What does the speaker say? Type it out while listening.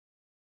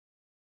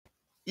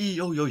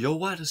Yo, yo, yo,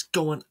 what is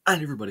going on,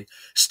 everybody?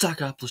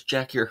 Stockopolis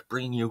Jack here,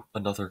 bringing you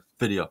another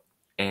video.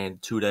 And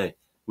today,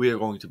 we are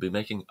going to be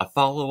making a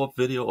follow-up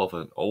video of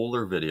an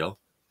older video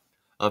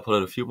I put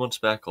out a few months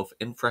back of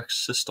Infrax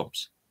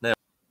Systems. Now,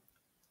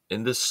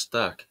 in this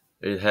stock,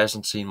 it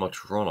hasn't seen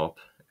much run-up,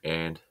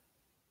 and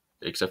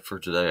except for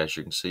today, as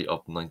you can see,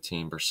 up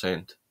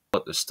 19%,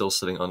 but it's still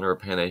sitting under a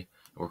penny.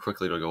 We're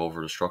quickly going to go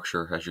over the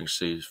structure. As you can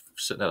see,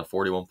 sitting at a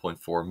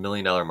 $41.4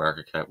 million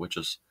market cap, which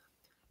is,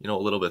 a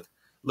little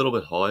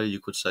bit high, you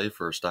could say,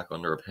 for a stock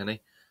under a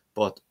penny,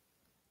 but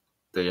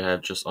they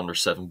have just under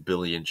 7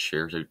 billion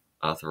shares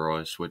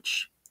authorized,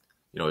 which,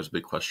 is a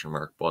big question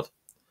mark. But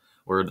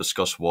we're going to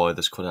discuss why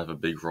this could have a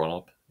big run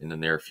up in the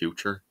near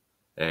future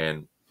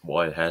and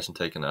why it hasn't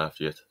taken off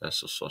yet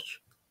as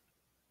such.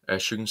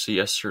 As you can see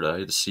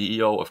yesterday, the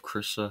CEO of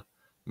Krisa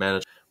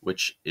Managements,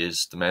 which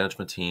is the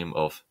management team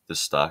of this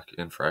stock,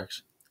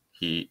 Infrax,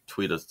 he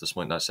tweeted, this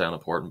might not sound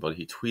important, but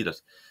he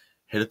tweeted,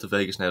 headed to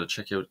Vegas now to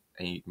check out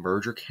a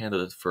merger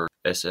candidate for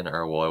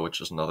SNRY,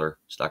 which is another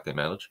stock they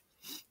manage,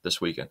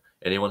 this weekend.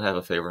 Anyone have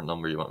a favorite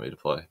number you want me to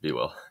play? Be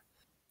well.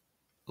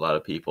 A lot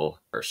of people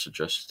are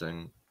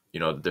suggesting,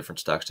 the different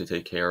stocks they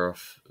take care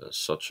of,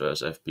 such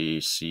as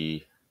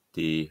FBCD.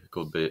 It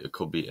could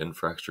be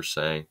Infrax, you're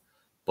saying,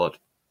 but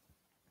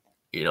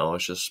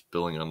it's just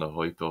building on the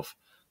hype of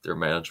their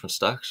management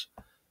stocks.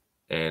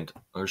 And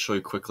I'm going to show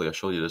you quickly. I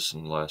showed you this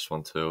in the last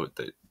one too.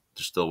 They're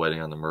still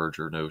waiting on the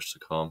merger news to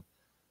come.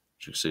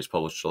 As you can see, it's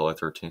published July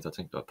 13th. I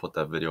think I put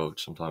that video out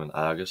sometime in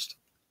August.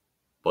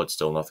 But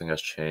still, nothing has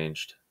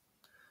changed.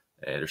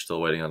 And they're still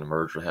waiting on the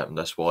merger to happen.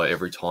 That's why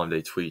every time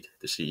they tweet,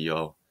 the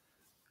CEO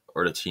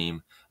or the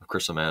team of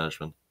Krisa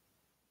Management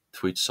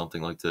tweets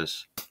something like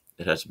this,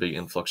 it has a big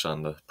influx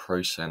on the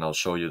price. And I'll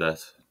show you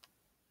that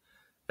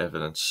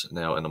evidence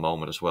now in a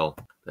moment as well.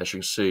 As you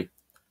can see,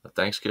 at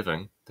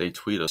Thanksgiving, they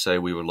tweet us, say,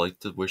 we would like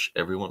to wish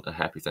everyone a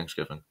happy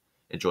Thanksgiving.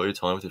 Enjoy your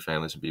time with your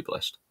families and be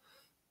blessed.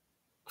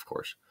 Of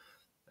course.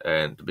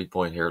 And the big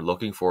point here,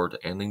 looking forward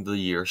to ending the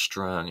year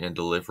strong and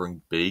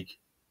delivering big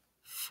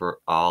for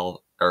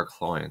all our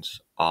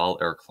clients. All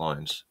our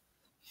clients.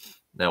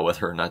 Now,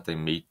 whether or not they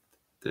meet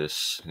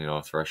this,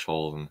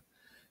 threshold and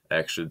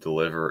actually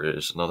deliver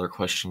is another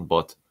question,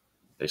 but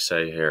they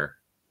say here,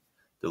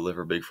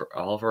 deliver big for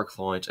all of our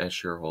clients and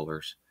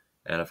shareholders.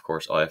 And of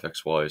course,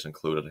 Ifxy is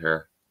included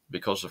here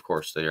because, of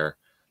course, they are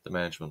the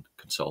management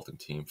consulting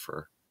team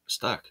for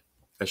stock.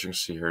 As you can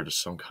see here, there's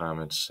some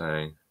comments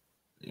saying,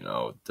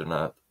 they're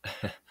not,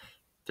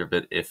 they're a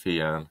bit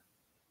iffy on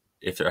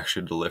if they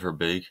actually deliver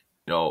big.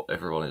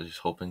 Everyone is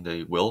hoping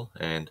they will,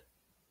 and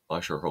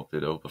I sure hope they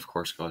do. Of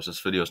course, guys, this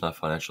video is not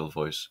financial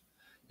advice.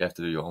 You have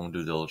to do your own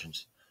due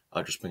diligence.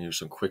 I've just been using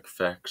some quick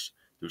facts,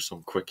 do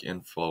some quick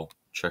info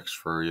checks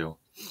for you.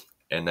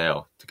 And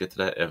now, to get to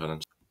that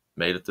evidence,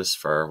 made it this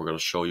far, we're going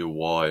to show you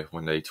why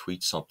when they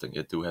tweet something,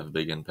 it do have a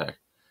big impact.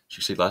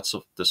 As you can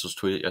see, this was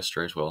tweeted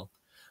yesterday as well,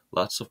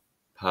 lots of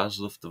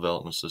positive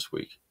developments this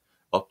week.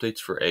 Updates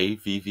for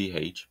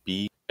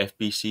AVVH,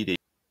 FBCD,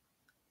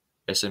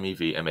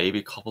 SMEV, and maybe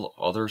a couple of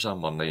others on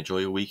Monday. Enjoy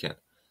your weekend.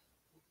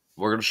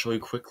 We're going to show you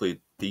quickly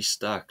these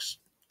stocks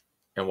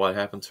and what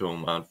happened to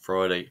them on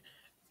Friday,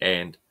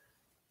 and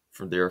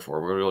from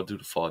therefore, we're going to do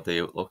the 5-day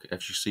outlook.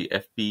 As you see,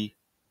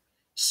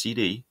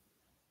 FBCD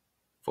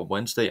from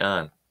Wednesday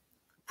on,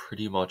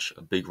 pretty much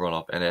a big run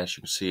up, and as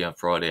you can see on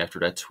Friday after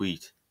that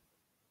tweet,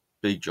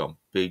 big jump,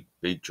 big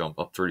jump,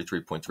 up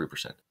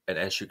 33.3%. And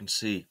as you can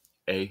see,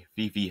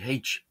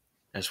 AVVH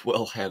as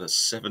well had a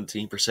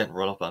 17%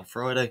 run up on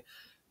Friday,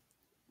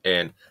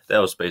 and that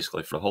was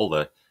basically for the whole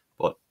day.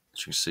 But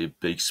as you can see,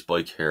 big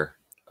spike here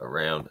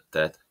around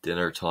that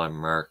dinner time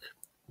mark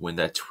when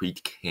that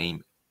tweet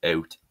came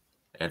out.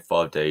 And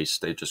 5 days,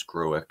 they just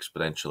grew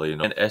exponentially.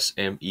 And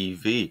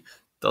SMEV,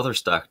 the other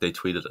stock they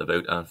tweeted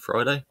about on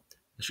Friday,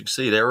 as you can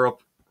see, they were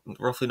up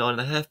roughly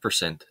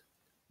 9.5%.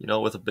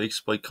 With a big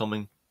spike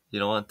coming,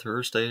 on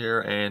Thursday here,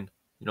 and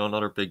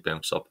another big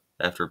bounce up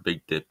after a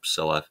big dip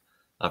sell-off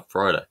on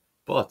Friday.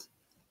 But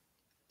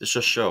this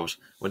just shows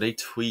when they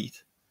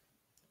tweet,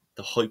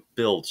 the hype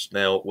builds.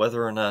 Now,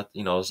 whether or not,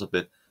 it's a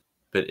bit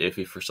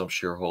iffy for some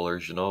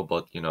shareholders,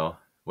 but,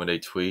 when they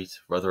tweet,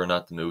 whether or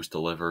not the news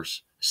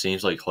delivers, it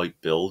seems like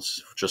hype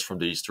builds just from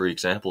these 3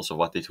 examples of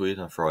what they tweeted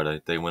on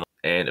Friday. They went,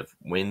 and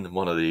when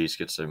one of these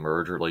gets a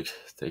merger, like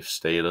they've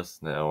stated,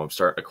 now I'm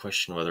starting to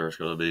question whether it's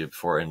going to be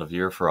before end of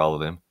year for all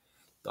of them,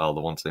 all the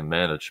ones they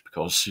manage,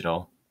 because,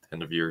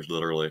 end of year is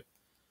literally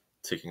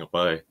ticking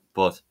away.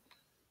 But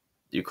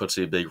you could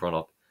see a big run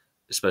up,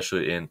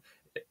 especially in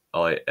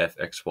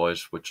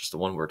IFXY, which is the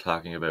one we're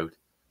talking about,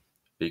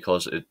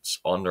 because it's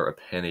under a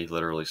penny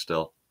literally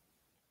still.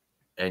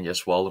 And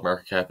yes, while the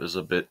market cap is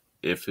a bit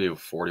iffy with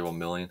 41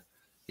 million,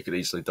 it could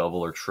easily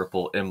double or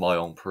triple, in my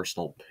own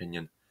personal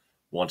opinion,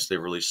 once they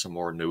release some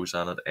more news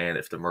on it and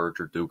if the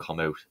merger do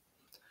come out.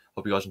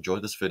 Hope you guys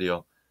enjoyed this video.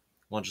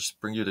 I want to just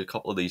bring you to a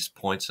couple of these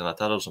points, and I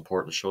thought it was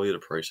important to show you the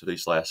price of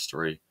these last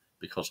 3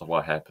 because of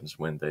what happens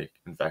when they,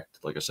 in fact,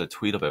 like I said,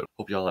 tweet about it.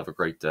 Hope you all have a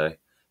great day.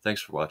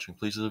 Thanks for watching.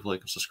 Please leave a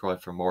like and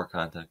subscribe for more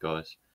content, guys.